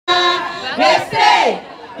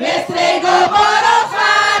Mestre go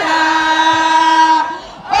borofara.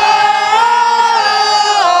 Oh,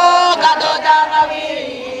 gado dangawi.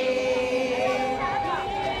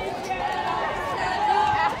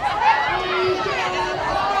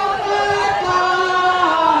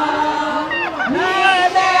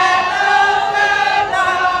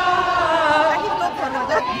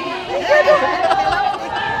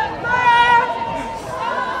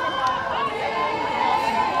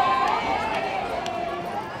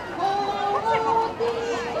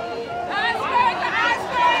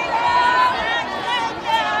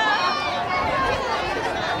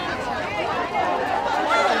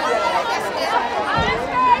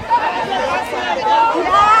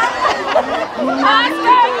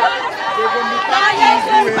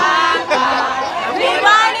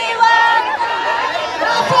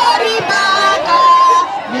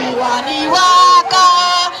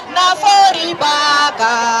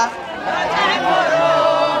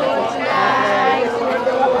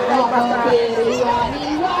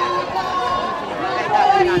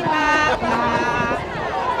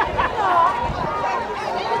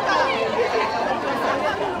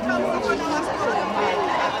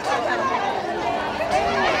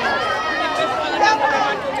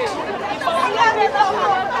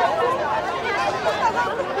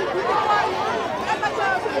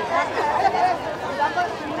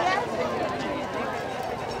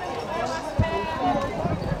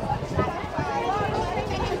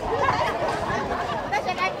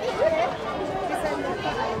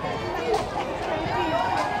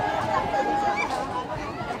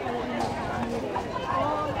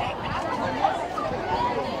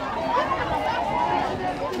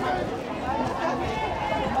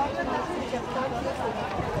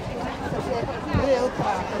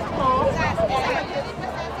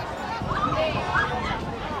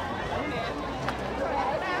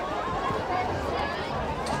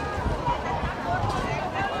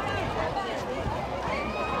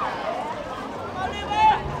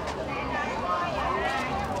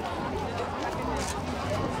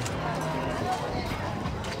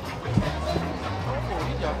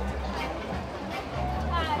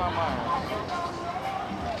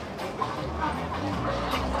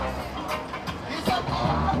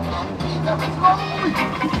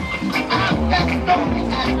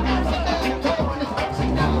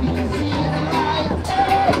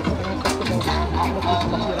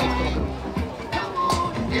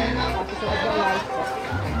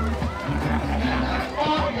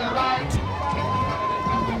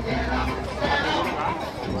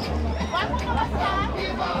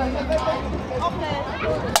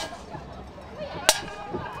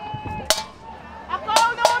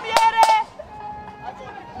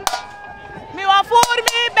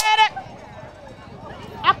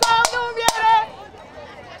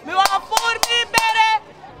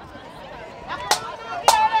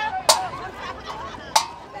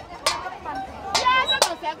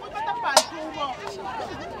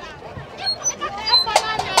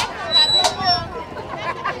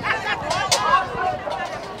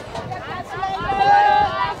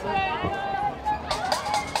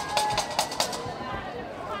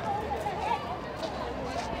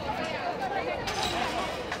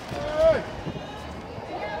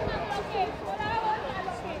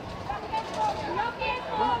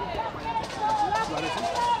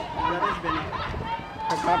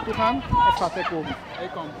 Naartoe gaan of gaat hij komen? Hij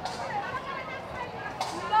komt.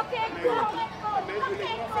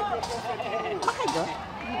 Mag ik dat?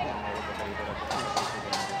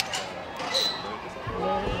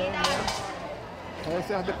 Hij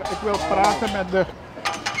zegt, ik wil praten met de...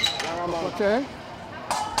 Wat zei hij?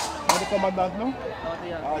 Met de commandant nog?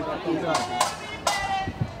 Ja.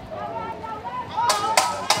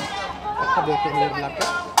 Wat gebeurt er weer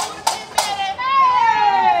blakken?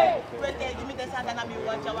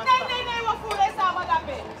 Nee, wat voel je samen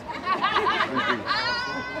daarbij?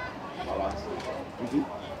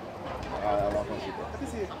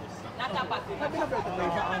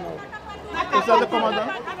 Is dat de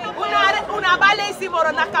commandant? Una balesi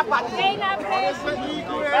moro na kapat.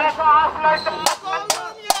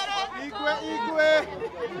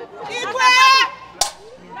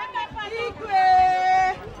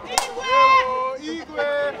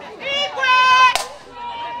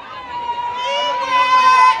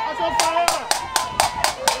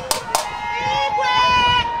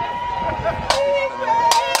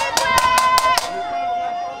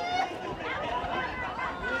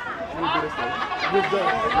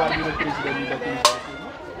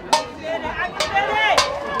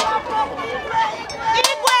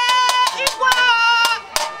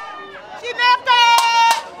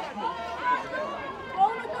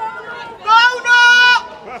 Go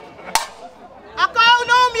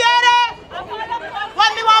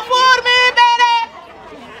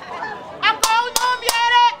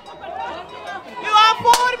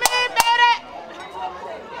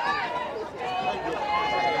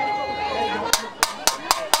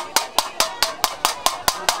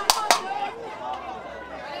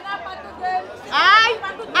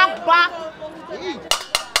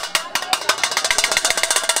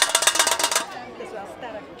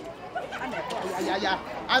ja.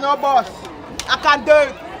 Ano boss? Akan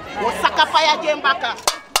deuk. O sakapaya jembaka.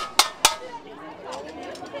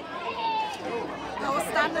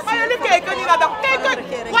 Maar jullie kijken niet naar de...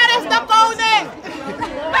 Kijken, waar is de koning?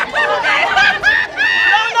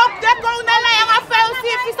 Nou, nog de koning, la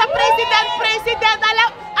functie, vice-president, president,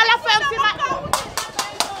 alle functie, maar...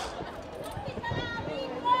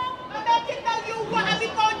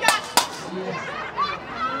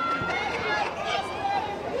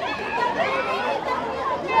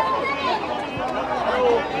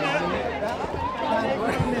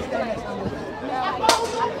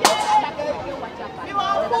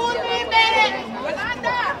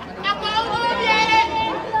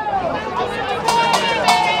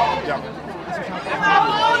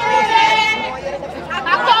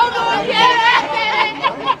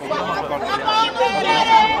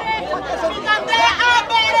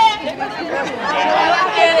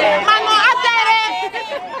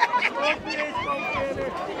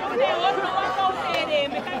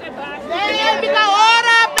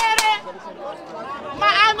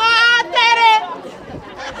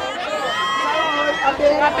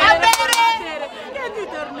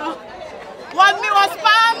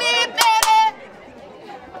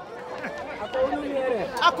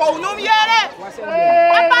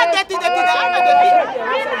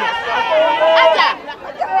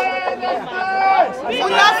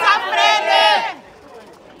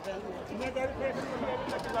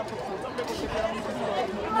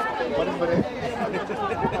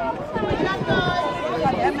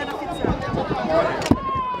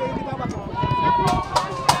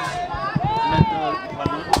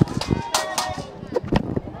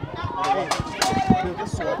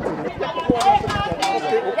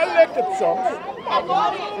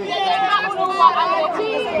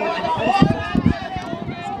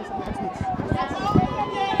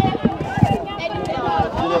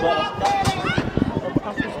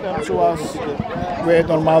 Zoals wij het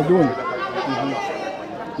normaal doen.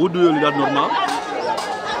 Hoe doen jullie dat normaal?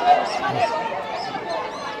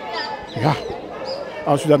 Ja,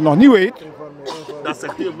 als u dat nog niet weet. Dat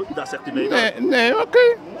zegt u mij. Nee, oké.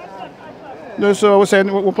 Dus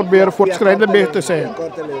we proberen voortschrijdend bezig te zijn.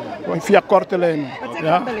 Via korte lijnen.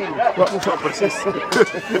 Ja. Precies.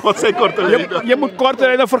 Wat zijn korte lijnen? Je moet korte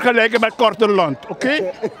lijnen vergelijken met korte land,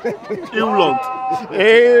 oké? Uw land.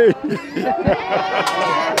 Hey.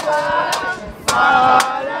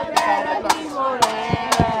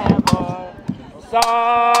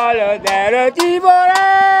 Solidarity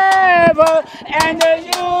forever, and the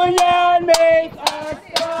union makes us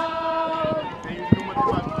strong.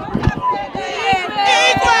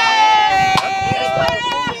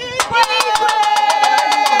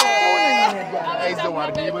 Hij is de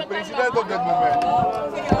waarnemend president op dit moment.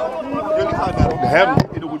 Jullie gaan naar hem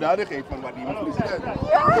in de hoedanigheid van waarnemend president.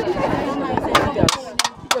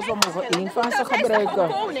 Dus we mogen één van ze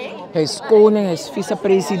gebruiken. Hij is koning, hij is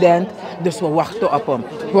vicepresident, dus we wachten op hem.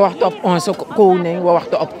 We wachten op onze koning, we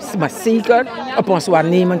wachten op, maar zeker op onze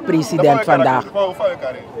waarnemend president vandaag.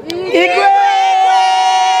 Ik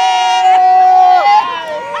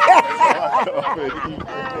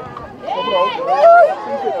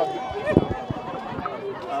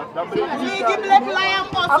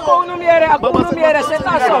Ako numiere,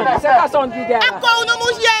 seka son digera. Ako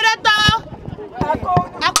numiere ta.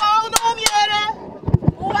 Ako numiere.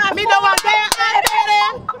 Mi no wa de andere.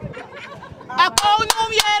 Ako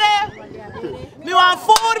numiere. Mi wa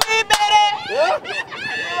voor mi bere.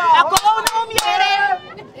 Ako numiere.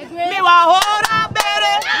 Mi wa hora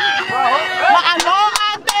bere. Ma ano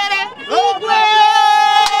andere.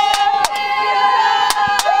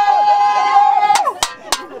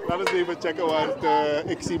 Laten we even checken waar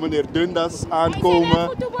ik zie meneer Dundas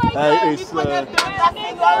aankomen. Hij is...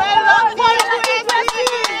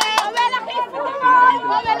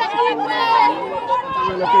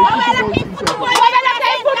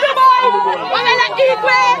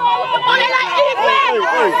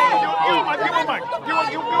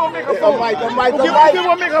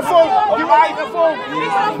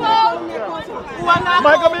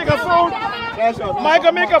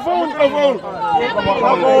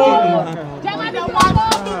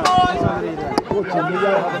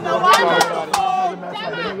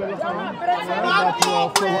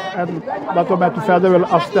 En dat we met u verder willen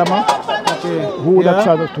afstemmen. Hoe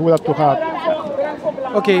dat toe gaat.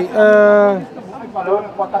 Oké,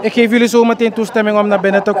 ik geef jullie zo meteen toestemming om naar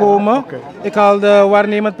binnen te komen. Okay. Ik haal de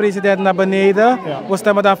waarnemend president naar beneden. Ja. We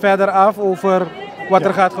stemmen dan verder af over wat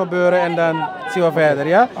er gaat gebeuren en dan zien we verder.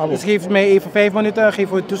 Ja? Dus geef mij even 5 minuten en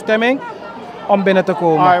geef u toestemming om binnen te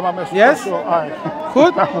komen. Yes?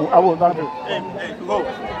 Goed? Dank u. Hey, go.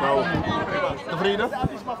 tevreden?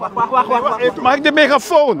 Wacht. Mag ik de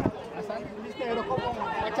megafoon?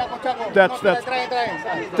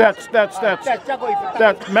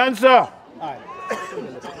 Dat. Mensen,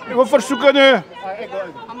 we verzoeken u,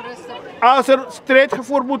 als er strijd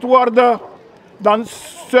gevoerd moet worden, dan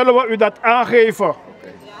zullen we u dat aangeven.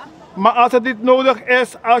 Maar als het niet nodig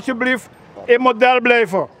is, alsjeblieft in model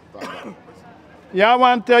blijven. Ja,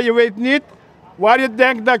 want je weet niet waar je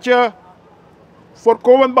denkt dat je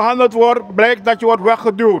voorkomend behandeld wordt, blijkt dat je wordt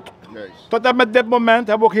weggeduwd. Tot en met dit moment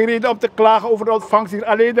hebben we geen reden om te klagen over de ontvangst hier.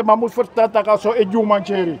 Alleen de man moet verstaan dat ik zo in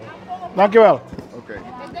Jumancheri. Dankjewel. Oké.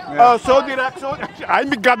 Zo direct, hij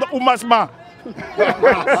gaat de oemasma.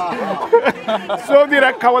 Zo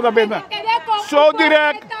direct gaan we naar binnen. Zo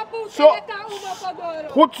direct.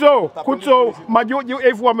 Goed zo. Maar je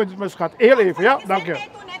even wat met mijn schat. Heel even, ja? Dank je.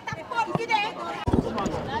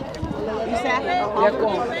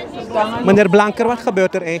 Meneer Blanker, wat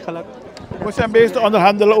gebeurt er eigenlijk? We zijn bezig te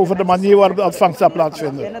onderhandelen over de manier waarop de ontvangst zal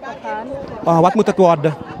plaatsvinden. Wat moet het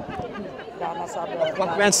worden?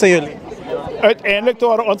 Wat wensen jullie? Uiteindelijk te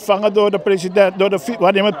worden ontvangen door de president, door de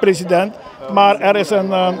waarnemend president. Maar er is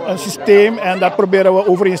een systeem en daar proberen we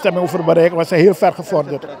overeenstemming over te bereiken. We zijn heel ver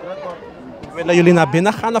gevorderd. Willen jullie naar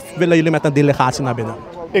binnen gaan of willen jullie met een delegatie naar binnen?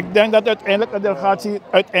 Ik denk dat uiteindelijk een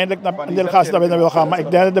delegatie naar binnen wil gaan. Maar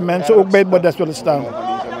ik denk dat de mensen ook bij het bordes willen staan.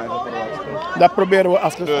 Dat proberen we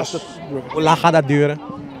af te drukken. Hoe lang gaat dat duren?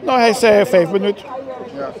 Nou, hij zei 5 minuten.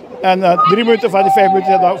 En 3 minuten van die 5 minuten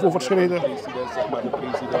zijn daar overschreden.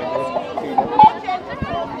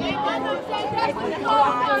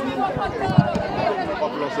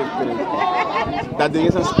 Dat ding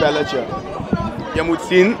is een spelletje. Je moet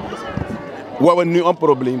zien, we hebben nu een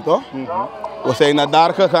probleem, toch? We zijn naar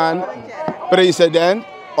daar gegaan. President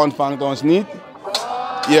ontvangt ons niet.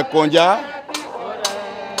 Je kon ja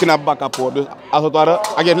knap bakapot. Dus als het ware,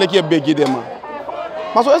 eigenlijk je begi de man.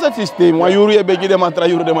 Maar zo is het systeem. Want jullie je begi de man, tra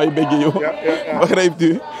jullie de man je begi joh. Begrijpt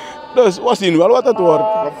u? Dus we zien wel wat het wordt.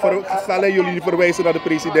 Zullen jullie verwijzen naar de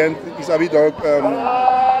president? Isabi ook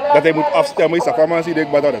dat hij moet afstemmen. Is dat van zie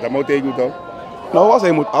ik maar dat moet hij doen. Nou, als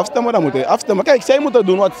hij moet afstemmen, dan moet hij afstemmen. Kijk, zij moeten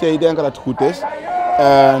doen wat zij denken dat goed is.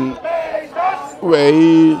 En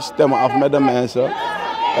wij stemmen af met de mensen.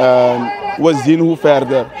 En we zien hoe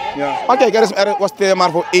verder. Ja. Maar kijk, er was stemmen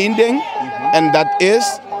maar voor één ding. En dat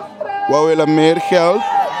is, we willen meer geld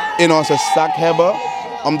in onze zak hebben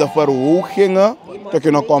om de verhogingen te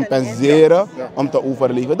kunnen compenseren om te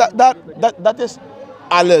overleven. Dat is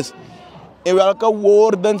alles. In welke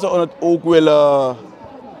woorden ze het ook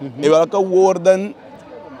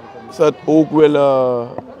willen,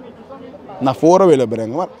 naar voren willen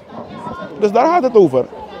brengen. Maar, dus daar gaat het over.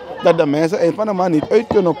 Dat de mensen eind van de maand niet uit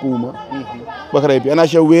kunnen komen. Begrijp je? En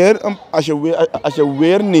als je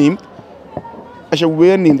weer neemt,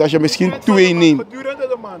 als je misschien 2 neemt.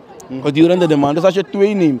 Gedurende de maand. Dus als je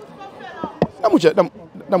 2 neemt,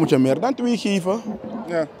 dan moet je meer dan 2 geven.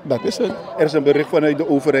 Ja. Dat is het. Er is een bericht vanuit de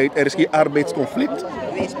overheid, er is geen arbeidsconflict.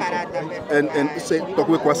 En toch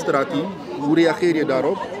weer qua strategie. Hoe reageer je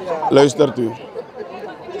daarop? Luistert u.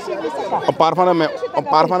 Een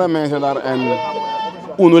paar van de mensen daar en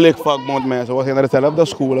onelijk vakbond mensen, we zijn naar dezelfde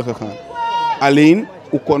scholen gegaan. Alleen,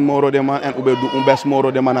 hoe kon Moro de man en hoe best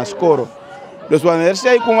Moro de man naar scoren. Dus wanneer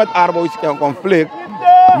zij komen met arbeidsconflict,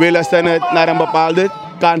 willen ze het naar een bepaalde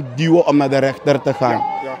kant duwen om naar de rechter te gaan.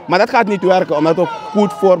 Maar dat gaat niet werken, omdat we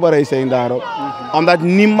goed voorbereid zijn daarop. Omdat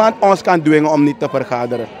niemand ons kan dwingen om niet te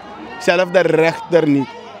vergaderen. Zelfs de rechter niet.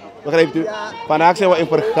 Begrijpt u? Vandaag zijn we in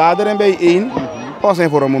vergadering bijeen. We zijn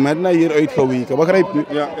voor een moment naar hier uitgeweken. Begrijpt u?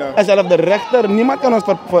 Ja. En zelfs de rechter, niemand kan ons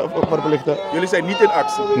verplichten. Jullie zijn niet in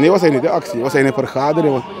actie. Nee, we zijn niet in actie. We zijn in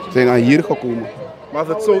vergadering. We zijn naar hier gekomen. Maar als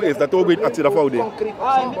het zo is, dat ook in actie, dat fout is.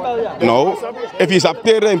 Nou, if je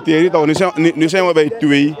accepteert, nu zijn we bij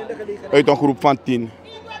 2 uit een groep van 10.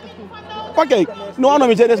 Maar kijk, nu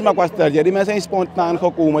is het maar qua strategie. Die mensen zijn spontaan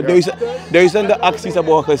gekomen. Duizenden acties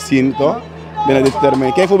hebben we gezien, toch? Binnen dit termijn.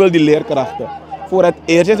 Kijk bijvoorbeeld die leerkrachten. Voor het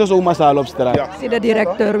eerst zijn ze zo massaal op straat. Ik zie de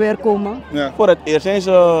directeur weer komen. Ja. Voor het eerst zijn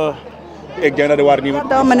ze... Ik denk dat er waren niemand.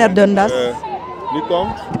 Dan meneer Dundas. Nu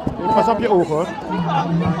komt. Pas op je ogen hoor.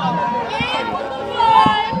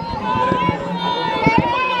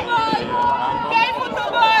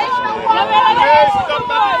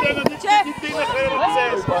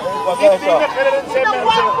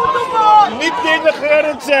 Niet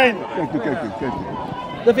denigrerend zijn.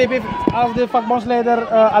 De VP, als de vakbondsleider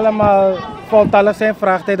allemaal voltallig zijn,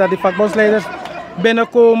 vraagt hij dat die vakbondsleiders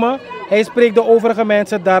binnenkomen. Hij spreekt de overige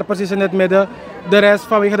mensen daar precies in het midden. De rest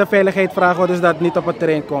vanwege de veiligheid vragen we dus dat het niet op het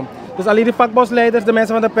terrein komt. Dus alleen die vakbondsleiders, de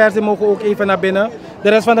mensen van de pers, die mogen ook even naar binnen. De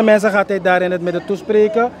rest van de mensen gaat hij daar in het midden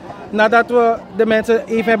toespreken. nadat we de mensen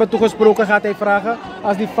even hebben toegesproken, gaat hij vragen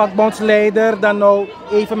als die vakbondsleider dan nou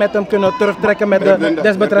even met hem kunnen terugtrekken met de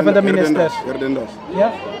desbetreffende ministers.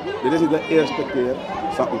 Ja? Dit is niet de eerste keer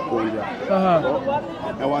dat ik kom.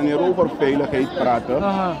 En wanneer we over veiligheid praten,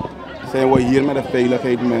 zijn we hier met de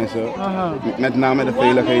veiligheidsmensen. Met name de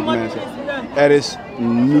veiligheidsmensen. Er is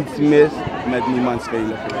niets mis met niemands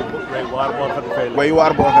veiligheid. Wij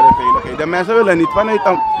waarborgen de veiligheid. De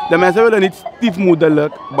mensen willen niet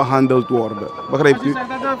stiefmoederlijk behandeld worden. Begrijpt u?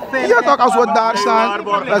 Ja toch, als we daar staan,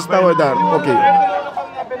 dan staan we daar. Oké.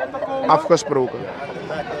 Afgesproken.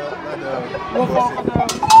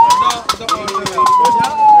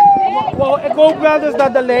 Ik hoop wel dus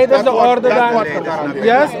dat de leiders de orde dan...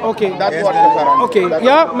 Yes? Oké. Dat wordt gegarandeerd. Oké,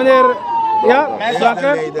 ja meneer... Ja, dank u.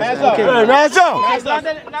 Oké. Mensen!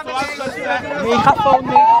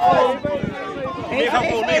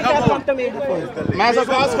 Mensen,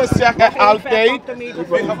 zoals gezegd, altijd,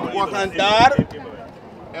 we gaan daar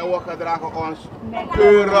en we gedragen ons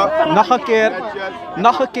keurig. Nog een keer.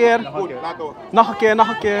 Nog een keer. Nog een keer, nog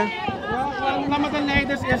een keer. Laat me de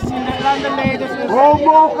leiders eerst zien. Laat de leiders eerst zien. We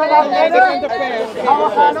mogen naar binnen. En de pers. Gaan we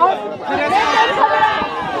gaan hoor.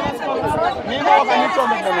 Nee, we gaan niet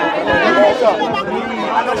zonder mensen.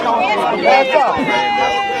 Anders gaan we. Mensen.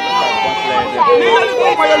 Jullie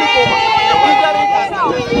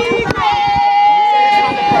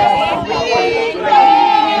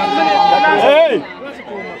Hey!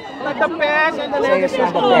 Laat de pers en de leiders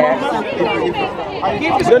eerst komen.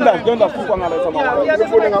 Doe dat, voetbal naar de samen. De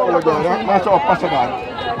voeding aan alle deuren. Maar zo oppassen daar.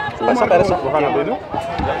 We gaan naar binnen.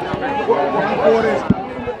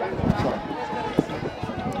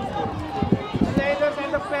 Leiders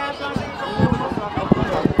en de pers.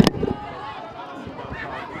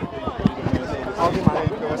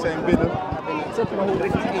 We zijn binnen.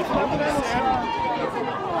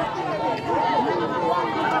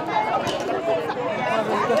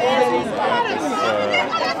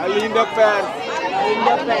 Alleen de pers.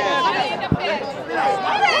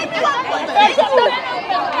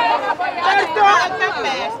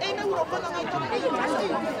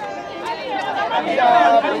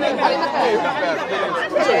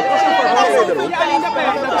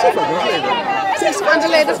 Zes van de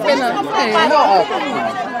leiders binnen.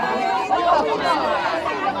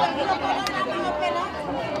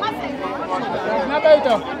 Naar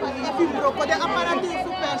buiten.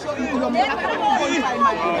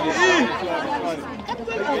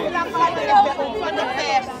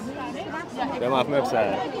 Ja, maar even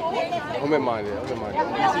zijn. Hoe met mij?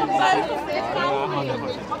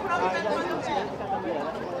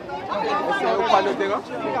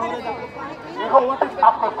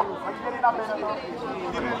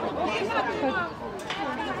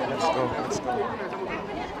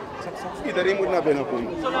 Iedereen moet naar binnen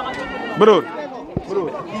komen. Broer,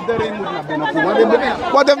 iedereen moet naar binnen komen.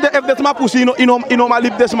 Wat heeft dit maar poesie in oma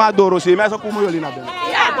liep des maar door zie. Mensen komen jullie naar binnen.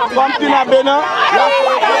 Komt u naar binnen?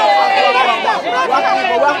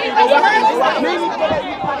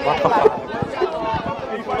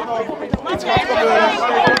 Iets gaat gebeuren.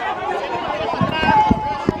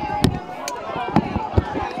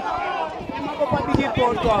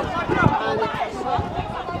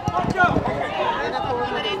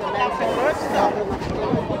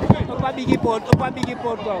 Opa bigi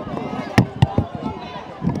porto.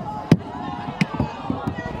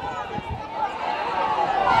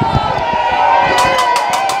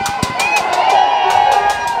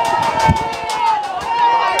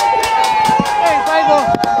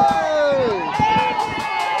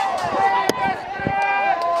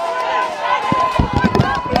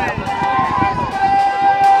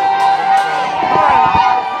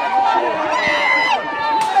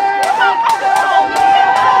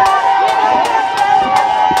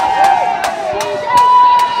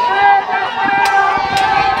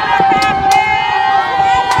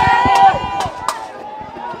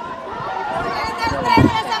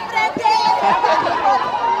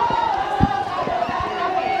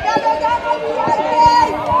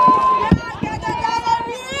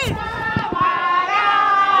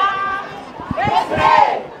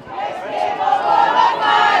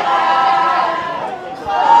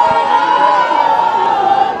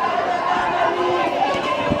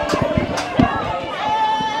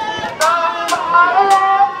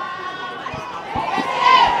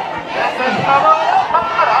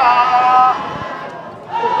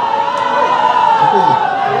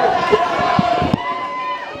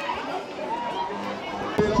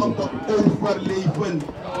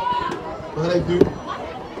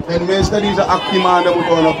 En mensen die ze 18 maanden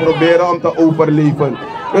moeten nog proberen om te overleven.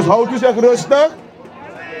 Dus houdt u zich rustig.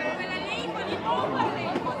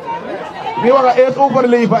 We gaan eerst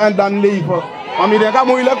overleven en dan leven. Maar ik denk dat het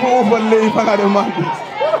moeilijk voor overleven naar de man.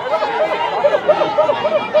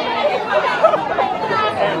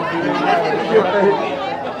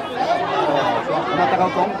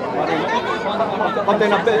 Komt hij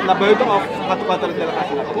naar buiten of gaat de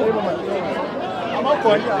delegatie naartoe?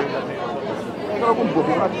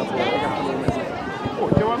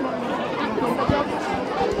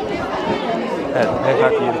 Hij gaat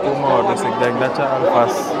hier komen, dus ik denk dat je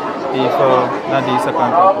alvast even naar deze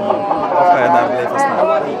kant op moet. Of ga je daar blijven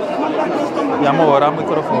staan? Ja, maar hoor, aan de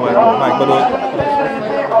microfoon werken. Maar ik bedoel... Ik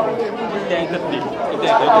denk het niet. Ik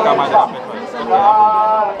denk dat de camera eraf wegwijst. Ja?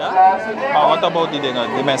 Maar wat about die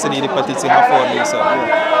dingen? Die mensen die petitie gaan voorlezen? Ja.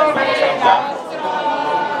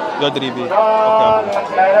 Door 3B. Oké.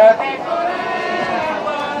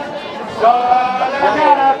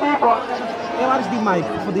 Ja, waar is die mic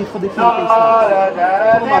voor die Filipijnse?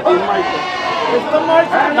 Wat is die mic? Is de mic?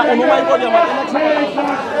 Nou, hoe mic word je maar?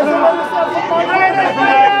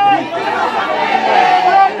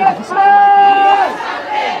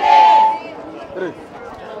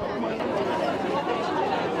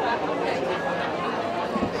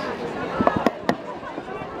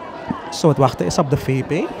 Zo, het wachten is op de VP.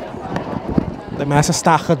 De mensen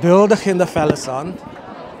staan geduldig in de felle zon.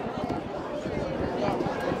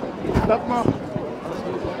 Dat mag.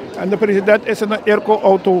 En de president is in een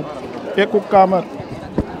airco-auto, airco-kamer.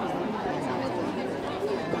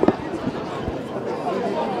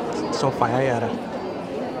 Zo fijn, ja.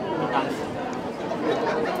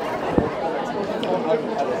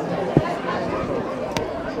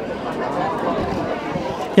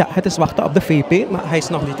 Ja, het is wachten op de VP, maar hij is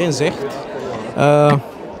nog niet in zicht.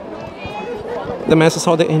 De mensen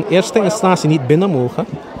zouden in eerste instantie niet binnen mogen.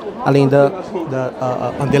 Alleen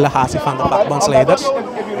een delegatie van de vakbondsleiders.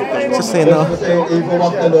 Ze zijn even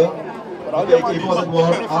wachten. Kijk even wat het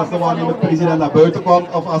wordt als de waarnemend president naar buiten komt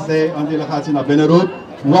of als hij een delegatie naar binnen roept.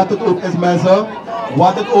 Wat het ook is, mensen.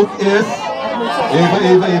 Wat het ook is.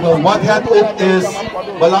 Even. Wat het ook is.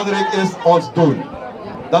 Belangrijk is ons doen.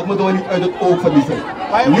 Dat moeten we niet uit het oog verliezen.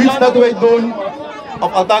 Niets dat wij doen,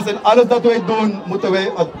 of althans in alles dat wij doen, moeten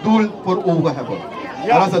wij het doel voor ogen hebben.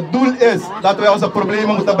 En als het doel is dat wij onze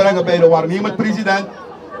problemen moeten brengen bij de waarnemend president,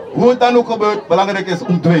 hoe het dan ook gebeurt, belangrijk is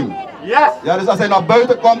ontdwingen. Ja, dus als hij naar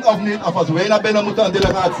buiten komt of niet, of als wij naar binnen moeten, een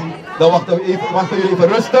delegatie, dan wachten jullie even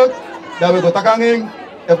rustig. Dan we gaan gaan.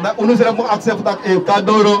 Ons er moet accepteren dat ik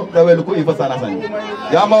kadoro, dan wil ik even zijn.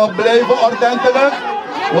 Ja, maar we blijven ordentelijk.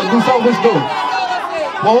 We doen zo goed doen.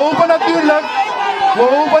 We hopen natuurlijk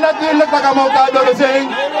dat we elkaar door zijn.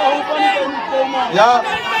 Ja.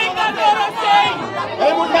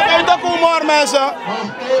 Hij moet naar buiten komen hoor, mensen. Op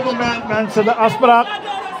een moment, mensen, de afspraak.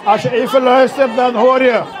 Als je even luistert, dan hoor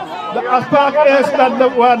je. De afspraak is dat de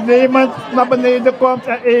waarnemend naar beneden komt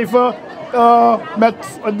en even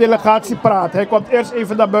met een delegatie praat. Hij komt eerst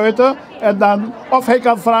even naar buiten en dan, of hij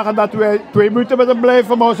kan vragen dat wij 2 minuten met hem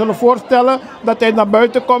blijven, maar we zullen voorstellen dat hij naar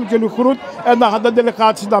buiten komt, jullie groet en dan gaat de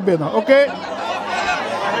delegatie naar binnen. Oké?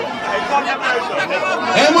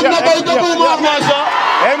 Hij moet naar buiten komen, mensen.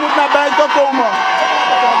 Hij moet naar buiten komen.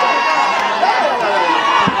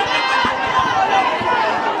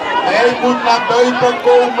 Hij moet naar buiten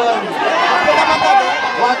komen.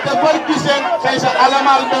 Want de volkjes zijn ze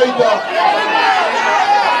allemaal buiten.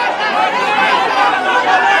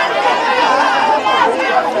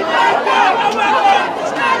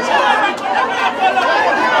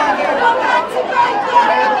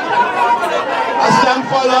 Als je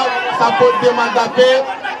volgt, ça peut demander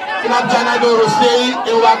knap jana de Rosé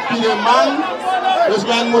en wat man. Dus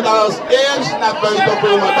men moet als eerst naar buiten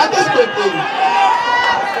komen. Dat is het ding.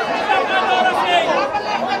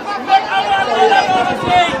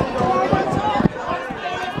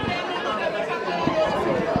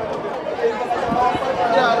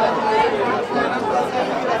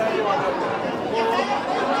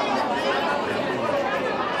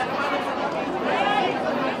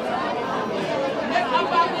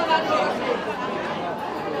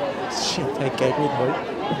 shit, hij kijkt niet boy.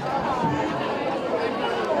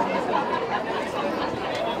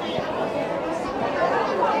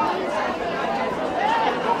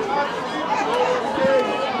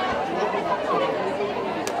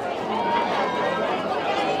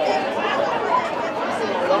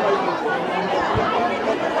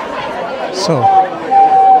 Zo.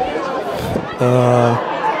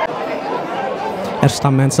 Er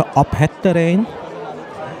staan mensen op het terrein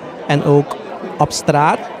en ook op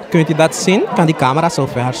straat. Kunt u dat zien? Kan die camera zo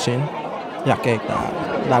ver zien? Ja, kijk daar.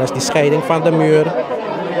 Daar is die scheiding van de muur.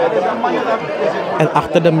 En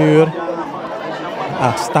achter de muur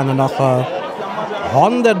staan er nog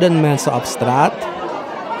honderden mensen op straat.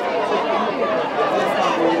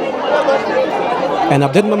 En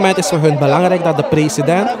op dit moment is het voor hun belangrijk dat de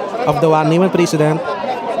president of de waarnemend president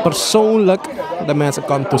persoonlijk de mensen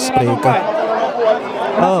kan toespreken.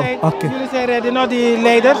 Oh, oké. Jullie zijn ready, nou die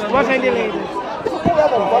leiders. Waar zijn die leiders?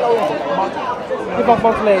 Die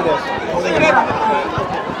vakbondsleiders.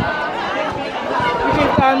 U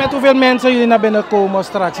geeft aan met hoeveel mensen jullie naar binnen komen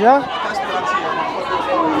straks, ja?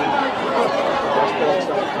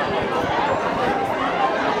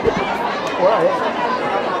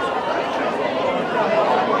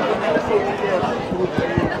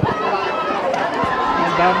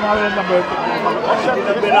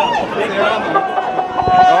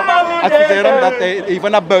 Adviseer hem dat hij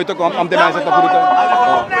even naar buiten komt om de mensen te groeten.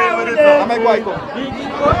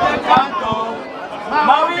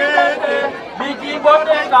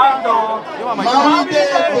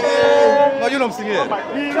 No, you don't sing it.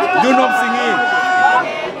 You don't sing it.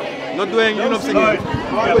 Not doing, you don't sing it.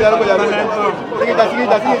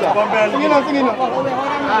 Sing it.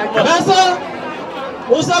 Mensen,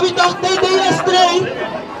 hoe zou je toch deze strijd?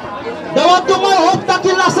 Dat wat doe maar op dat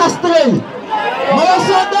je last strijd. Maar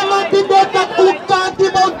zo dat man die doet dat ook kan die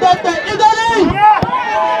moet dat iedereen.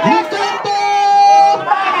 Je kan toch?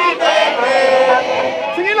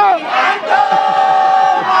 Sing it now.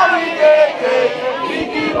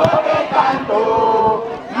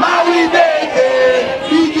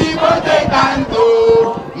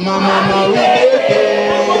 Mama mawideke,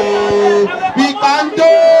 we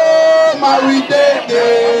canto, mawideke,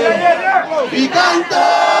 we canto,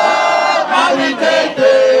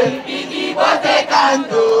 mawideke, we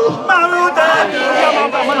canto,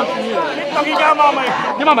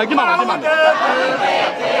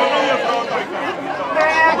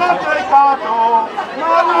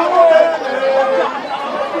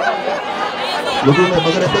 Look at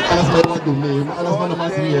me, respect alas may want to me, alas man naman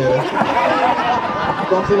siya.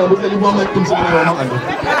 Kung sila mo sila mo magtum sa mga mga ano.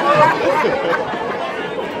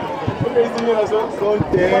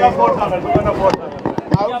 Sonte.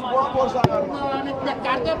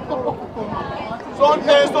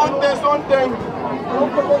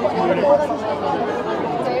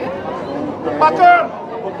 Bakker.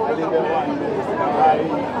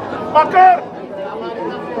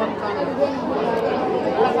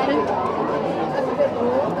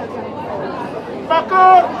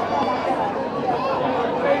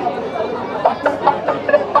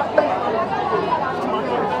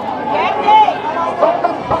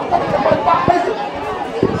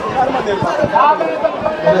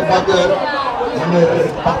 Meneer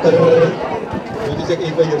Bakker, jullie zich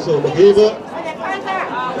even hier zo begeven.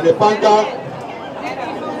 Meneer Panka.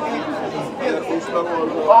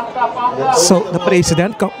 Zo, de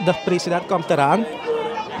president komt eraan.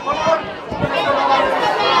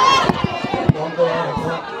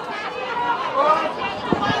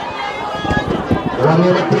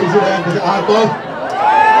 Wanneer de president is aankomt.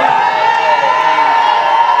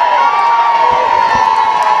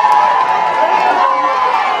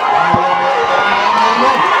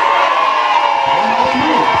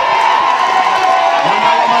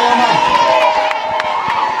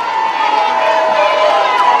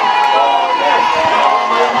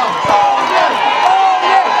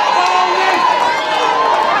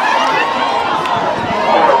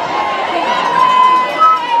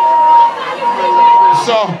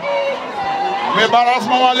 Me baras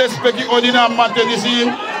mama les peki odi na mate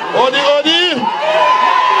disi. Odi.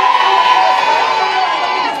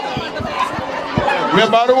 Me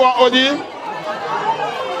baruwa odi.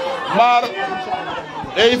 Maar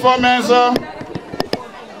even mensen,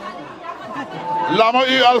 laat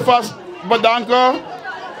me u alvast bedanken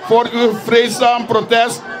voor uw vreedzaam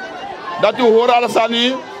protest. Dat u hoort alles aan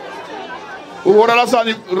u. U hoort alles aan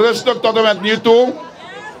u rustig tot en met nu toe.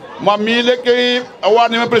 Maar mieleke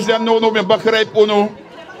waarnemend president no me begrijp uno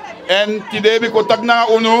en tide bi contact na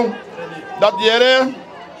uno dat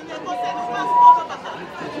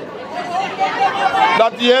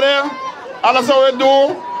jere alles wat we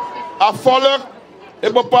doen a volk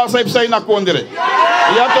e bepaal zijn na kondere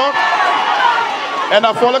ja toch en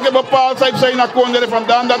a volk e bepaal zijn na kondere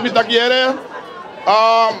vandaan dat met jere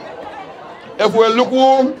if we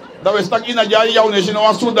luku dat we stak in a jari jouw nation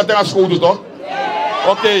was zo dat er school toch.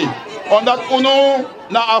 Oké, omdat uno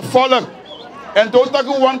na a volk en tot dat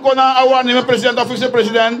u wan kon na waarnemend president of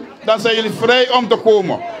vicepresident, dan zijn jullie vrij om te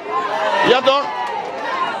komen. Ja toch?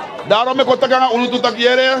 Daarom ik kontak aan uno tot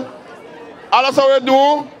jere. Alles wat we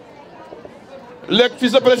doen, lek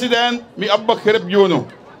vicepresident, mi ab begrip juno.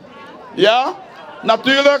 Ja,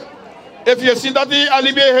 natuurlijk. If je ziet dat die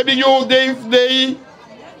alibi hebben jou day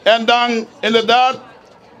en dan inderdaad,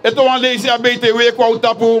 het is een lezen aan BTW kwam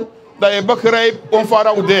tapu. Dat je begrijpt om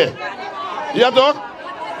Faraude. Ja toch?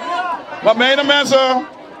 Maar mijn mensen,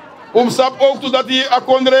 omstap ook toe dat die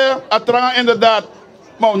akondre atranga inderdaad.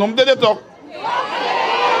 Maar hoe noemt dit toch?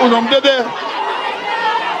 Hoe noemt dit?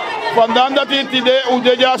 Vandaar dat hij het idee hoe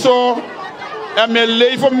dit ja zo. En mijn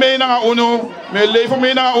leven mee naar UNO. Mijn leven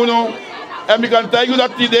mee naar UNO. En ik kan zeggen dat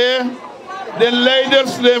idee. De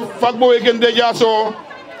leiders, de vakboeken dit ja zo.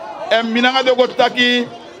 En minanga de gotaki.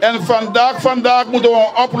 En vandaag moeten we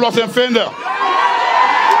een oplossing vinden.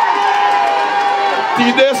 Het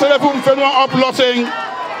idee zelf vinden we een oplossing.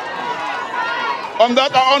 Omdat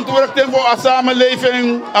het ontwerkt voor een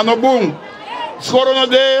samenleving aan de boom. Schoren nog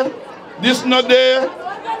daar, dit nog daar.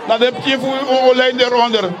 Dan heb je voor een lijn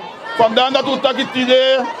eronder. Vandaar dat we het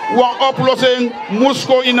idee hoe een oplossing moest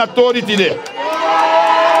komen in het idee.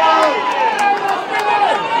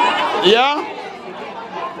 Ja?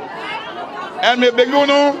 En we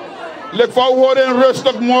beginnen, ik wou horen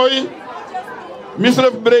rustig mooi,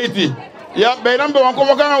 misref breedte. Ja, bij dan ben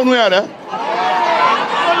we gaan nu hè?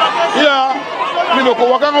 Ja,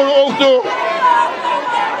 we gaan ook toe.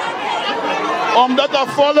 Omdat het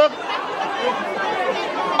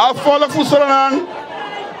volk voedselen,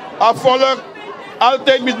 het volk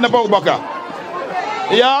altijd met naar bakken.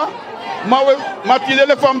 Ja, maar die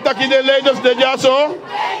hele van de leiders de ja zo.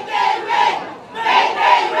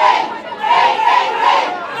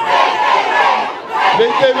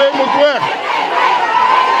 BTW moet weg.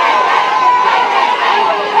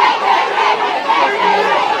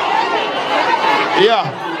 Ja.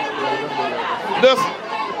 Dus,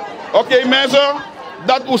 oké mensen,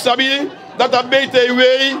 dat usabi, dat BTW,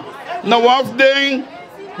 nou afding,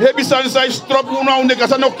 heb je zijn strop nou nek,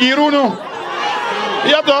 als nog kiruno.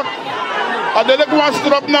 Ja toch? Adelek was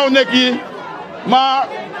strop nou neki, maar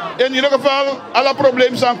in ieder geval, alle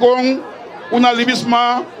problemen zijn gewoon,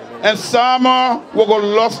 unalibisma. En samen we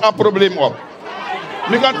gaan los het probleem op.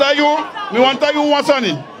 Ik kan zeggen, ik want je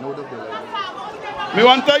wansani. Ik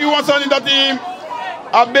want je wansani dat die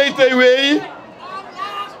BTW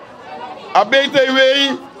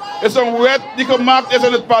is een wet die gemaakt is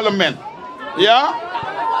in het parlement. Ja?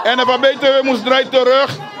 En als BTW moest draaien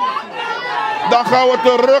terug, dan gaan we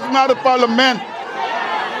terug naar het parlement.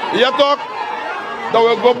 Ja toch? Dat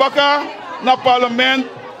we gaan bakken naar het parlement.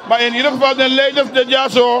 Maar in ieder geval de leiders dit jaar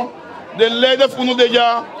zo, de leiders van dit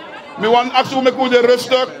jaar, we want actie met de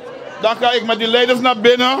rustig, dan ga ik met die leiders naar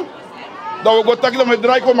binnen, dan we gaan takken met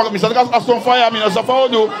draai komen, maar misschien als zo'n fire, als dat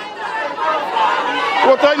fout doe.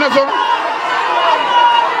 Wat hij nou zo?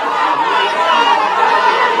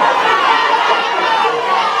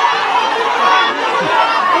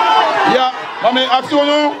 Ja, maar mijn actie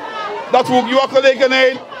nu, dat voeg je ook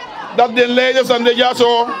gelegenheid, dat de leiders van dit jaar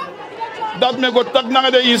zo, dat men gaat tak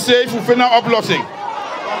naar de IC voor vinden een oplossing.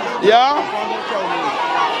 Ja?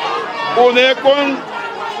 We kon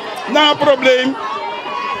naar een probleem,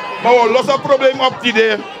 maar we lossen het probleem op het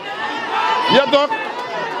idee. Ja toch?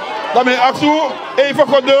 Dat men actie even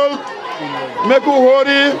geduld, met u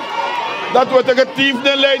horen, dat we tegen teams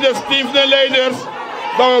de leiders,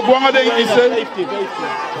 dat we gewoon naar de IC.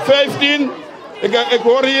 15, ik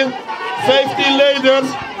hoor hier, 15 leiders.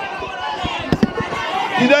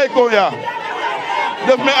 Idee kon ja.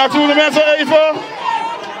 Dus mijn actie de mensen even.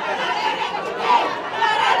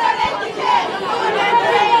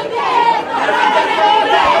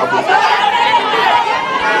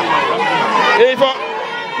 Even,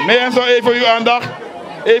 mensen, even uw aandacht.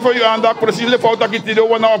 Even uw aandacht. Precies de fout dat ik die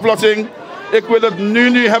doe naar oplossing. Ik wil het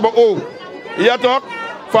nu hebben ook. Ja toch?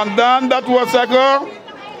 Vandaar dat we zeggen,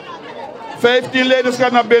 15 leiders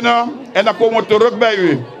gaan naar binnen en dan komen we terug bij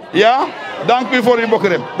u. Ja? Dank u voor uw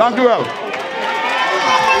begrip. Dank u wel.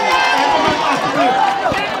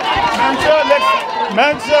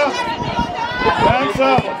 Mensen.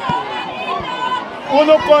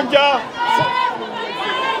 Uno komt ja.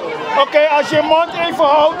 Oké, als je mond even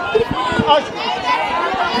houdt.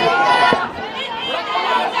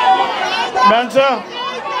 Mensen,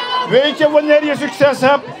 weet je wanneer je succes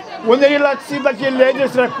hebt? Wanneer je laat zien dat je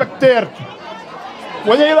leiders respecteert.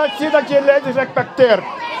 Wanneer je laat zien dat je leiders respecteert.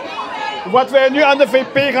 Wat wij nu aan de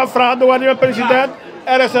VP gaan vragen, de waarnemend president.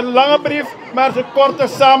 Er is een lange brief, maar het is een korte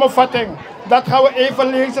samenvatting. Dat gaan we even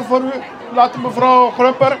lezen voor u. Laat mevrouw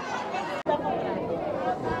Grumper.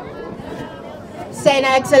 Zijn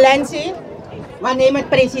excellentie, waarnemend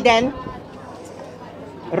president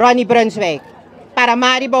Ronnie Brunswijk.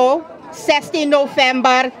 Paramaribo, 16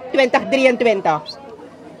 november 2023.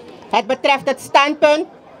 Het betreft het standpunt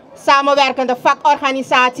samenwerkende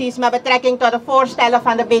vakorganisaties met betrekking tot de voorstellen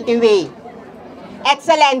van de BTW.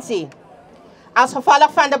 Excellentie, als gevolg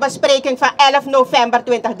van de bespreking van 11 november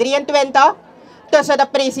 2023 tussen de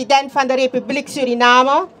president van de Republiek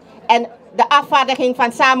Suriname en de afvaardiging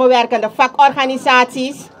van samenwerkende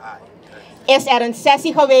vakorganisaties, is er een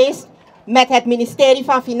sessie geweest met het ministerie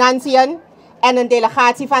van Financiën en een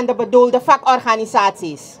delegatie van de bedoelde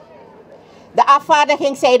vakorganisaties. De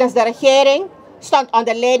afvaardiging tijdens de regering stond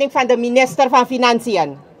onder leiding van de minister van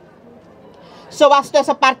Financiën. Zoals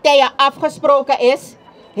tussen partijen afgesproken is,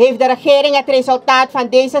 heeft de regering het resultaat van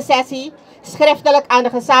deze sessie schriftelijk aan de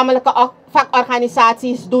gezamenlijke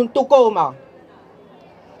vakorganisaties doen toekomen.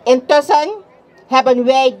 Intussen hebben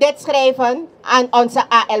wij dit schrijven aan onze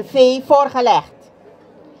ALV voorgelegd.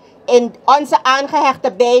 In onze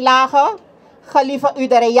aangehechte bijlage gelieve u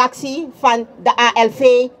de reactie van de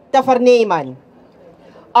ALV te vernemen.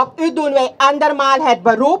 Op u doen wij andermaal het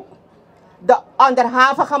beroep de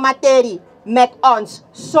onderhavige materie met ons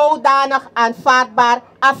zodanig aanvaardbaar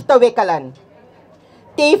af te wikkelen.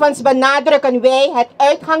 Tevens benadrukken wij het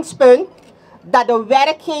uitgangspunt dat de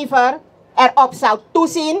werkgever erop zal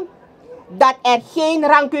toezien dat er geen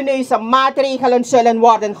rancuneuze maatregelen zullen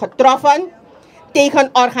worden getroffen tegen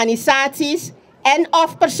organisaties en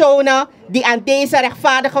of personen die aan deze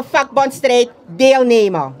rechtvaardige vakbondstrijd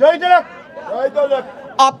deelnemen. Duidelijk! Duidelijk!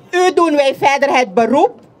 Op u doen wij verder het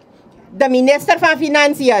beroep de minister van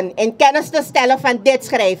Financiën in kennis te stellen van dit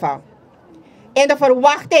schrijven. In de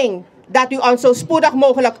verwachting dat u ons zo spoedig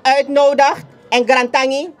mogelijk uitnodigt en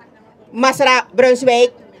Grantangi, Masra,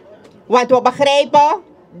 Brunswijk, want we begrijpen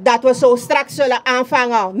dat we zo straks zullen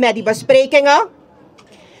aanvangen met die besprekingen.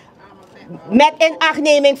 Met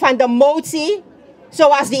inachtneming van de motie,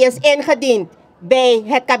 zoals die is ingediend bij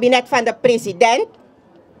het kabinet van de president,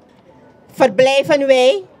 verblijven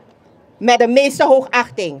wij met de meeste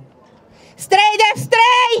hoogachting. Strijders,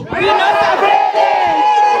 strijd!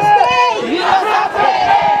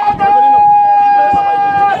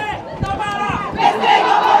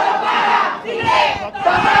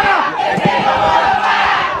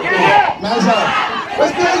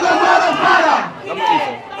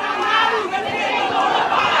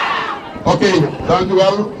 Oké, dank u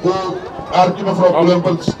wel. Artie mevrouw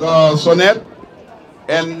Klumpert-Sonnet.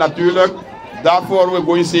 En natuurlijk, daarvoor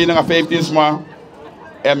we gaan zien naar 15 maart.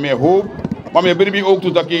 En mijn hoop, maar mijn brief ook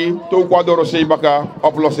toe dat ik toe qua door Sebaka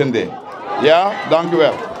oplossing. Ja, dank u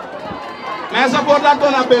wel. Mensen, voordat we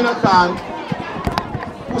naar binnen gaan,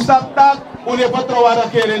 hoe staat dat? Hoe je vertrouwen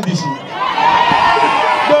dat je in DC.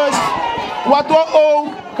 Dus, wat we ook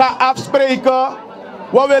gaan afspreken,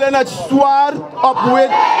 we willen het zwaar op wit.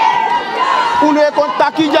 Hoe je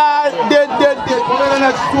contactje, dit. We willen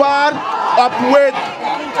het zwaar op wit.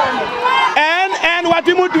 En wat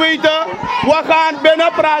u moet weten, we gaan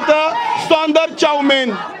binnen praten zonder Chowmin.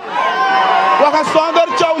 We gaan zonder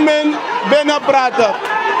Chowmin binnen praten.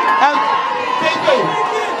 En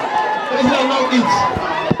er is nog iets.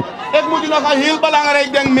 Ik moet u nog een heel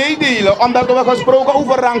belangrijk ding meedelen, omdat we gesproken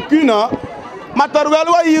over rancune. Maar terwijl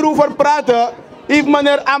we hierover praten, heeft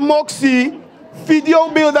meneer Amoxie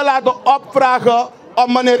videobeelden laten opvragen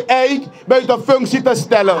om meneer Eijk buiten functie te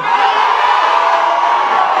stellen.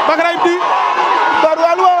 Begrijpt u?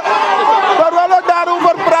 Terwijl we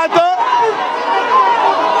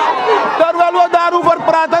daarover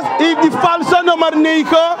praten, heeft die valse nummer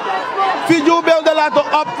 9 videobeelden laten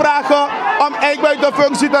opvragen om Eijk buiten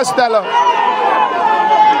functie te stellen.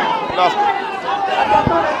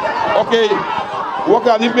 Oké, we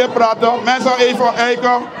gaan niet meer praten. Mensen even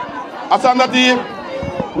kijken. Als dat hier,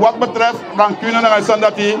 wat betreft rancune en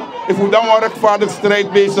dat hier, ik voel dan een rechtvaardig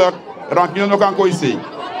strijd bezig. Rancune nog aan koeien.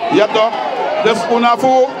 Ja toch? Dus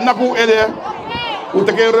unafu naku ede. Hoe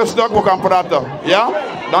te keer rustig, we gaan praten. Ja?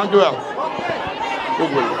 Dank u wel.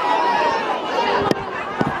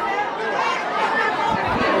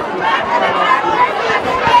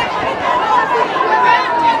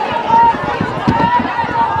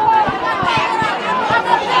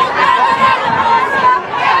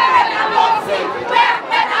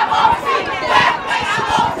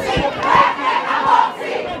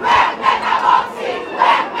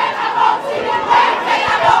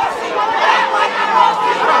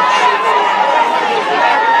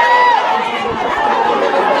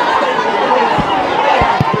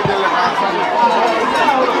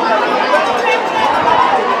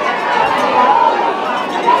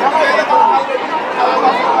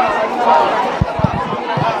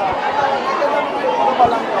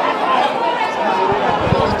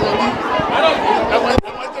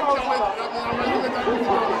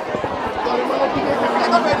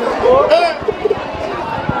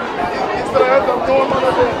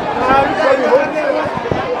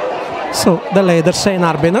 Zo, de leiders zijn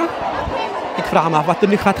naar binnen. Ik vraag me af wat er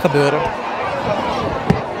nu gaat gebeuren.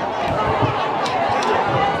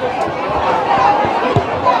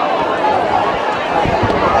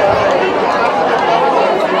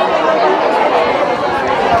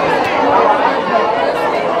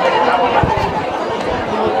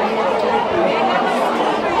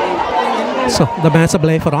 Zo, de mensen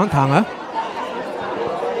blijven rondhangen.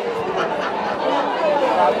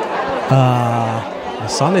 De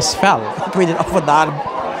zon is fel. Ik weet niet of we daar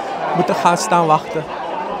moeten gaan staan wachten.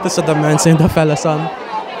 Tussen de mensen in de felle zon.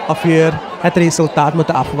 Of hier het resultaat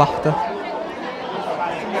moeten afwachten.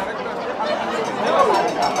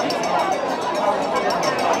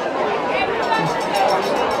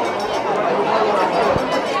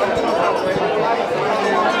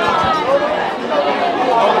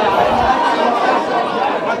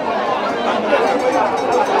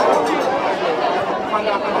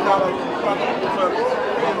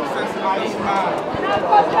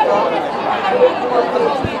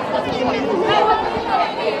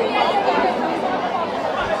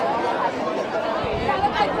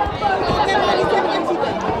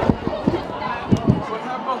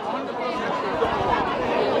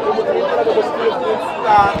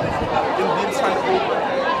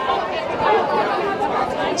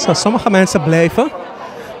 Zo, sommige mensen blijven.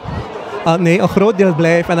 Nee, een groot deel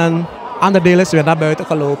blijft en een ander deel is weer naar buiten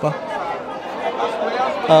gelopen.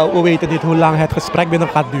 We weten niet hoe lang het gesprek binnen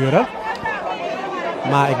gaat duren.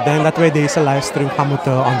 Maar ik denk dat wij deze livestream gaan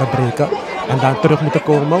moeten onderbreken. En dan terug moeten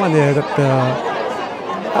komen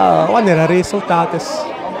wanneer er resultaat is.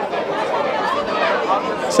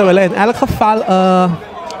 Ze willen in elk geval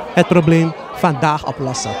het probleem vandaag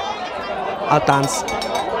oplossen. Althans,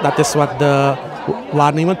 dat is wat de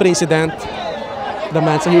waarnemend president de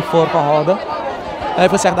mensen heeft voorgehouden. Hij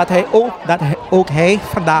heeft gezegd dat ook hij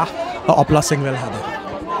vandaag een oplossing wil hebben.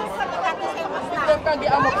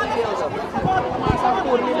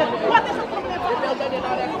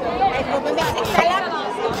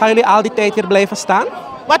 Gaan jullie al die tijd hier blijven staan?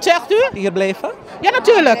 Wat zegt u? Hier blijven? Ja,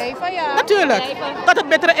 natuurlijk. Blijven, ja. Natuurlijk. Tot het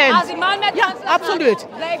bittere eind. Als die man met ja, absoluut.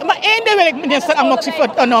 Maar één ding wil ik minister Amoxie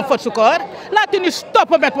verzoeken hoor. Laat u nu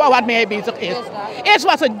stoppen met waarmee hij bezig is. Eerst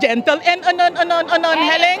was het gentle en een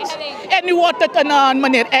hellings. En nu wordt het een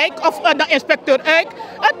meneer Eijk of een inspecteur Eijk.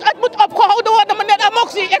 Het moet opgehouden worden, meneer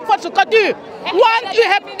Amoxie. Ik verzoek het u. Want u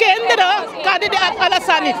hebt kinderen, kandidaat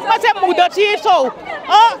Alassani. Maar zijn moeders hier zo.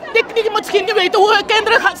 Die misschien niet weten hoe hun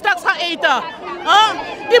kinderen straks gaan eten.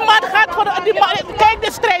 Die man gaat voor die man, kijk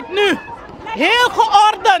de strijd nu. Heel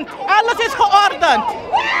geordend. Alles is geordend.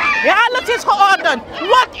 Ja, alles is geordend.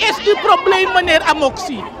 Wat is uw probleem, meneer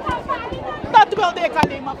Amoxie? Dat wilde ik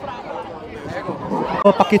alleen maar vragen.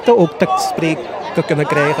 We pakketten ook te spreken kunnen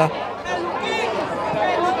krijgen.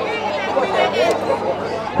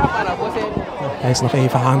 Hij is nog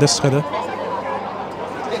even handen schudden.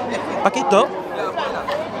 Pakito,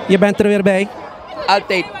 je bent er weer bij.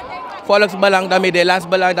 Altijd. Volksbelang daarmee,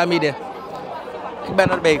 landsbelang daarmee. Ik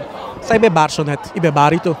ben erbij. Zij bij Barso net, ik ben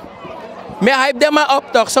Barito. Maar hype dem maar op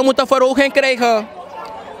toch, ze moeten verhoging krijgen.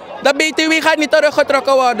 De BTW gaat niet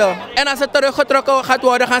teruggetrokken worden. En als het teruggetrokken gaat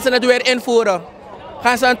worden, gaan ze het weer invoeren.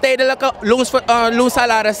 Gaan ze een tijdelijke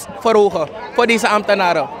loonsalaris verhogen voor deze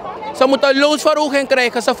ambtenaren. Ze moeten loonsverhoging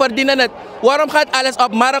krijgen, ze verdienen het. Waarom gaat alles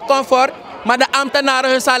op marktcomfort, maar de ambtenaren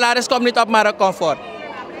hun salaris komt niet op marktcomfort?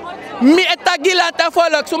 Mi etagilata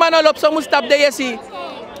volk, sumano lop, ze moet stap de jesi.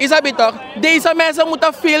 Isabi toch? Deze mensen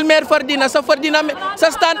moeten veel meer verdienen. Ze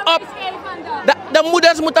staan op. De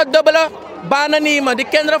moeders moeten dubbele banen nemen. De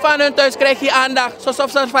kinderen van hun thuis krijgen hier aandacht.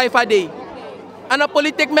 Zoals ze 5 a day. En de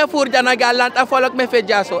politiek me voert dan naar land en volk me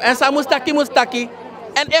vejaso. En ze moestaki.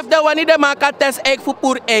 En if de wanneer de maken test eik voor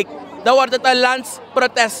poer eik, dan wordt het een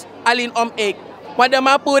landsprotest alleen om eik. Maar de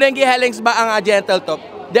man poer en hellingsba aan gentle top.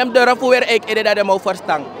 Dem durven weer eik in dat de moet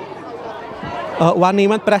verstaan.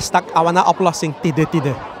 Waarnemend prestak awana oplossing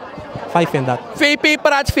tide. Vijf in dat. VP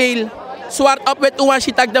praat veel. Zwart op met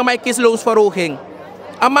uwanshitak de mij kiesloonsverhoging.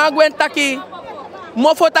 Amagwen taki.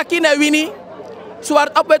 Mofo taki na wini.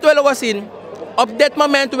 Zwart op met willen we zien. Op dit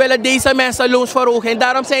moment willen deze mensen loonsverhoging.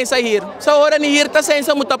 Daarom zijn ze hier. Ze horen niet hier te zijn,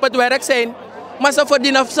 ze moeten op het werk zijn. Maar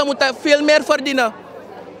ze moeten veel meer verdienen.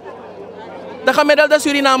 De gemiddelde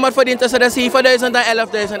Surinamer verdient tussen de 7.000 en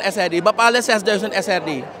 11.000 SRD. Bepaalde 6.000 SRD.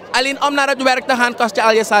 Alleen om naar het werk te gaan kost je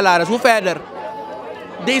al je salaris. Hoe verder?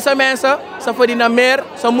 Deze mensen, ze verdienen meer,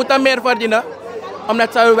 ze moeten meer verdienen.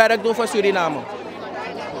 Omdat ze hun werk doen voor Suriname.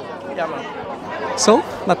 Ja, man. Zo,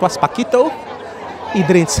 dat was Paquito.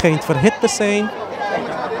 Iedereen schijnt verhit te zijn.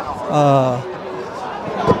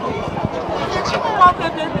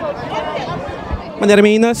 Meneer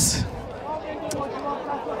Menes,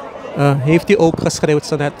 heeft u ook geschreeuwd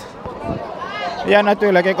zo net? Ja,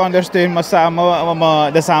 natuurlijk. Ik ondersteun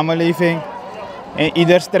de samenleving in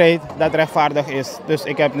ieder strijd dat rechtvaardig is. Dus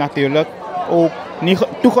ik heb natuurlijk ook niet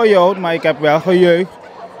toegejuicht, maar ik heb wel gejuicht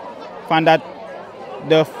van dat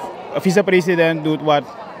de vicepresident doet wat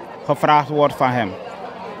gevraagd wordt van hem.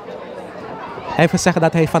 Hij heeft gezegd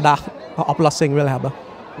dat hij vandaag een oplossing wil hebben.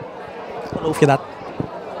 Geloof je dat?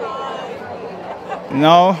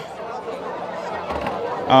 Nou,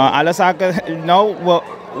 alle zaken. Nou,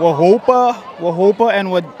 we hopen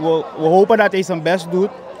en we hopen dat hij zijn best doet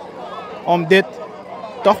om dit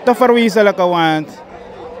toch te verwezenlijken. Want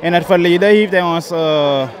in het verleden heeft hij ons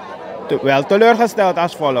wel teleurgesteld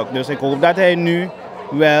als volk. Dus ik hoop dat hij nu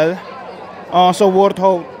wel zijn woord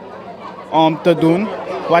houdt om te doen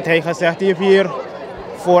wat hij gezegd heeft hier.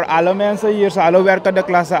 Voor alle mensen hier, alle werkende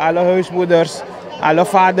klassen, alle huismoeders, alle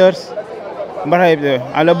vaders. Begrijp je?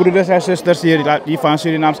 Alle broeders en zusters hier die van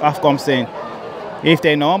Surinaams afkomst zijn. Heeft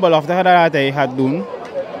hij nog een belofte gedaan dat hij gaat doen.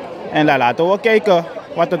 En dan laten we kijken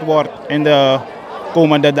wat het wordt in de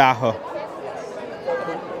komende dagen.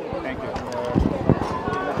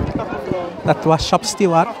 Dat was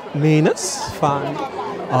shopsteward Menes van,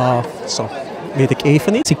 weet ik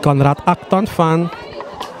even niet. Conrad Acton van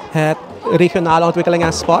het Regionale Ontwikkeling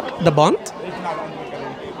en Sport, de bond.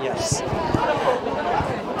 Yes.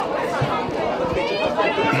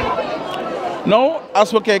 Nou,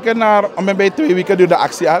 als we kijken naar, bij 2 weken duurt de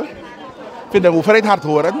actie al, vind de overheid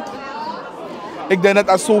hardhorend. Ik denk dat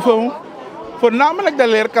als zoveel, voornamelijk de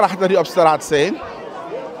leerkrachten die op straat zijn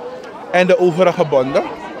en de overige bonden,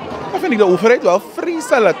 dan vind ik de overheid wel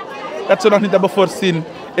vreselijk dat ze nog niet hebben voorzien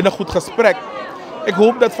in een goed gesprek. Ik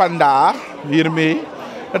hoop dat vandaag, hiermee,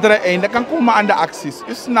 dat er een einde kan komen aan de acties.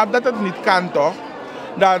 Je snapt dat het niet kan, toch?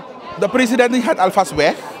 Dat de president die gaat alvast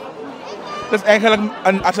weg. Dus eigenlijk,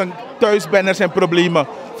 als een thuis bent, er zijn problemen,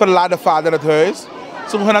 verlaat de vader het huis.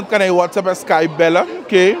 Zogenaamd kan hij WhatsApp en Skype bellen.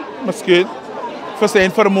 Oké, misschien. Voor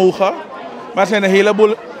zijn vermogen. Maar er zijn een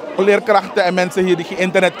heleboel leerkrachten en mensen hier die geen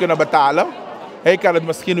internet kunnen betalen. Hij kan het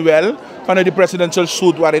misschien wel, vanuit die presidential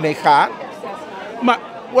shoot waarin hij gaat. Maar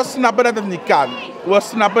we snappen dat het niet kan. We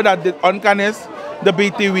snappen dat dit onkan is. De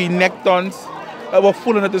BTW nekt ons. We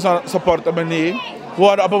voelen het in onze portemonnee. We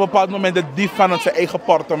worden op een bepaald moment de dief van onze eigen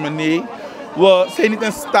portemonnee. We zijn niet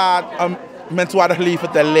in staat om menswaardig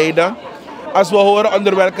leven te leiden. Als we horen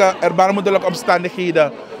onder welke erbarmelijke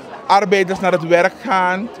omstandigheden arbeiders naar het werk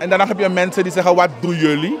gaan. En dan heb je mensen die zeggen, wat doen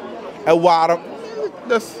jullie? En waarom?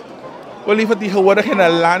 Dus we leven tegenwoordig in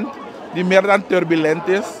een land die meer dan turbulent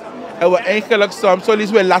is. En we eigenlijk soms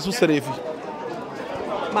zo wel last van.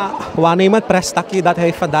 Maar waarnemend prestakje dat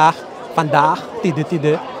hij vandaag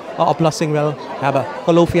een oplossing wil hebben.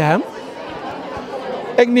 Geloof je hem?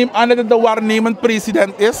 Ik neem aan dat het de waarnemend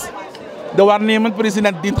president is. De waarnemend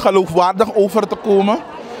president dient geloofwaardig over te komen.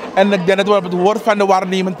 En ik denk dat we op het woord van de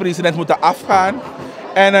waarnemend president moeten afgaan.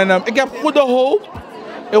 En ik heb goede hoop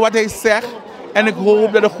in wat hij zegt. En ik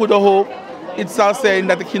hoop dat de goede hoop iets zal zijn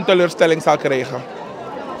dat ik geen teleurstelling zal krijgen.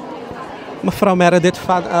 Mevrouw Meredith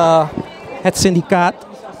van het syndicaat.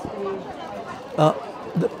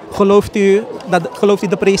 Gelooft u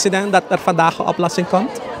de president dat er vandaag een oplossing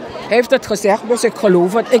komt? Hij heeft het gezegd, dus ik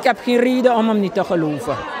geloof het. Ik heb geen reden om hem niet te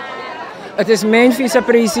geloven. Het is mijn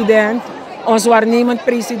vicepresident, ons waarnemend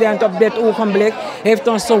president op dit ogenblik, heeft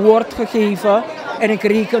ons zijn woord gegeven en ik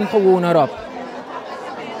reken gewoon erop.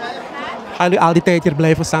 Gaan jullie al die tijd hier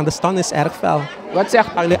blijven staan? De stand is erg fel. Wat zegt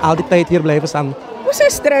u? Gaan jullie al die tijd hier blijven staan? We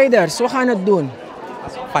zijn strijders, we gaan het doen.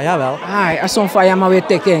 Faya wel. Als zo'n faya maar weer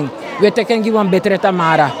teken. We teken gewoon betere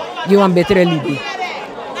Tamara, gewoon betere Libi.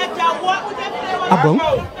 Abong.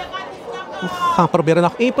 We gaan proberen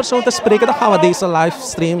nog 1 persoon te spreken. Dan gaan we deze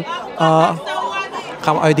livestream.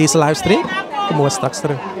 Uit deze livestream. Komen we straks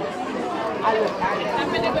terug.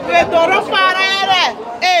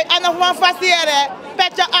 En nog een vastjaren.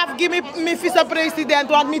 Petje af, give me vicepresident.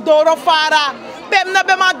 Want mi Doro Fara. Bem na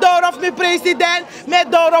bema Doro of mi president. Me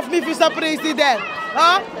Doro of mi vicepresident.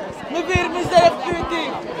 Me weer mezelf duty.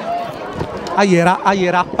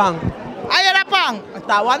 Ayera pang. Ayera pang.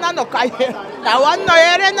 Tawana no kaya. Tawan no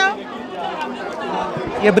erena.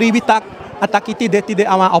 Je bribi tak. Ataki tide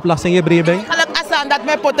aan oplossing je bribi. Gelijk asan dat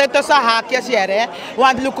mijn poten tussen haakjes hier.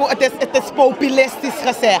 Want Luko, het is populistisch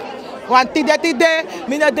gezegd. Want tide,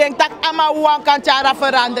 mina denkt dat ama wan kan tjara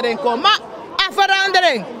verandering komen. Maar een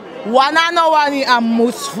verandering. Wana no wani aan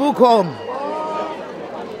moesvoekom.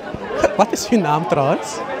 Wat is uw naam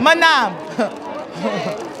trouwens? Mijn naam?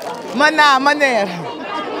 Mijn naam, meneer.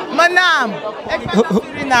 Mijn naam? Ik ben een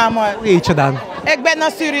Surinamer. Hoe heet je dan? Ik ben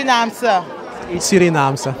een Surinaamse.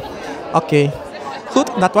 Surinaamse. Oké. Goed,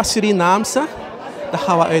 dat was Surinaamse. Dan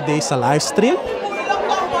gaan we uit deze livestream.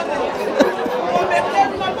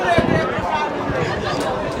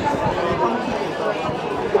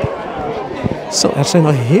 Zo, er zijn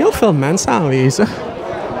nog heel veel mensen aanwezig.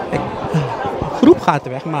 De groep gaat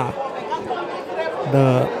weg, maar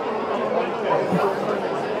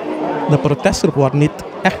de protestgroep wordt niet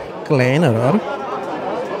echt kleiner hoor.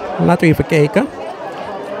 Laten we even kijken.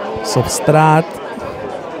 Zo op straat.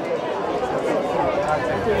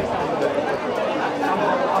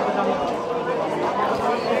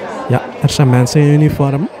 Ja, er zijn mensen in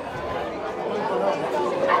uniform.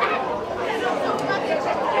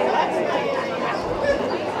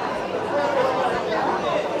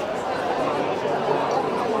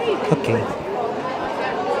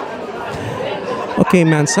 Oké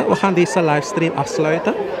mensen, we gaan deze livestream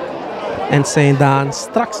afsluiten. En zijn dan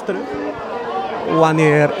straks terug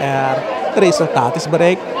wanneer er resultaat is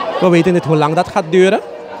bereikt. We weten niet hoe lang dat gaat duren.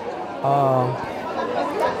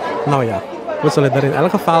 Nou ja, we zullen er in elk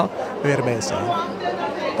geval weer bij zijn.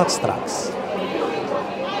 Tot straks.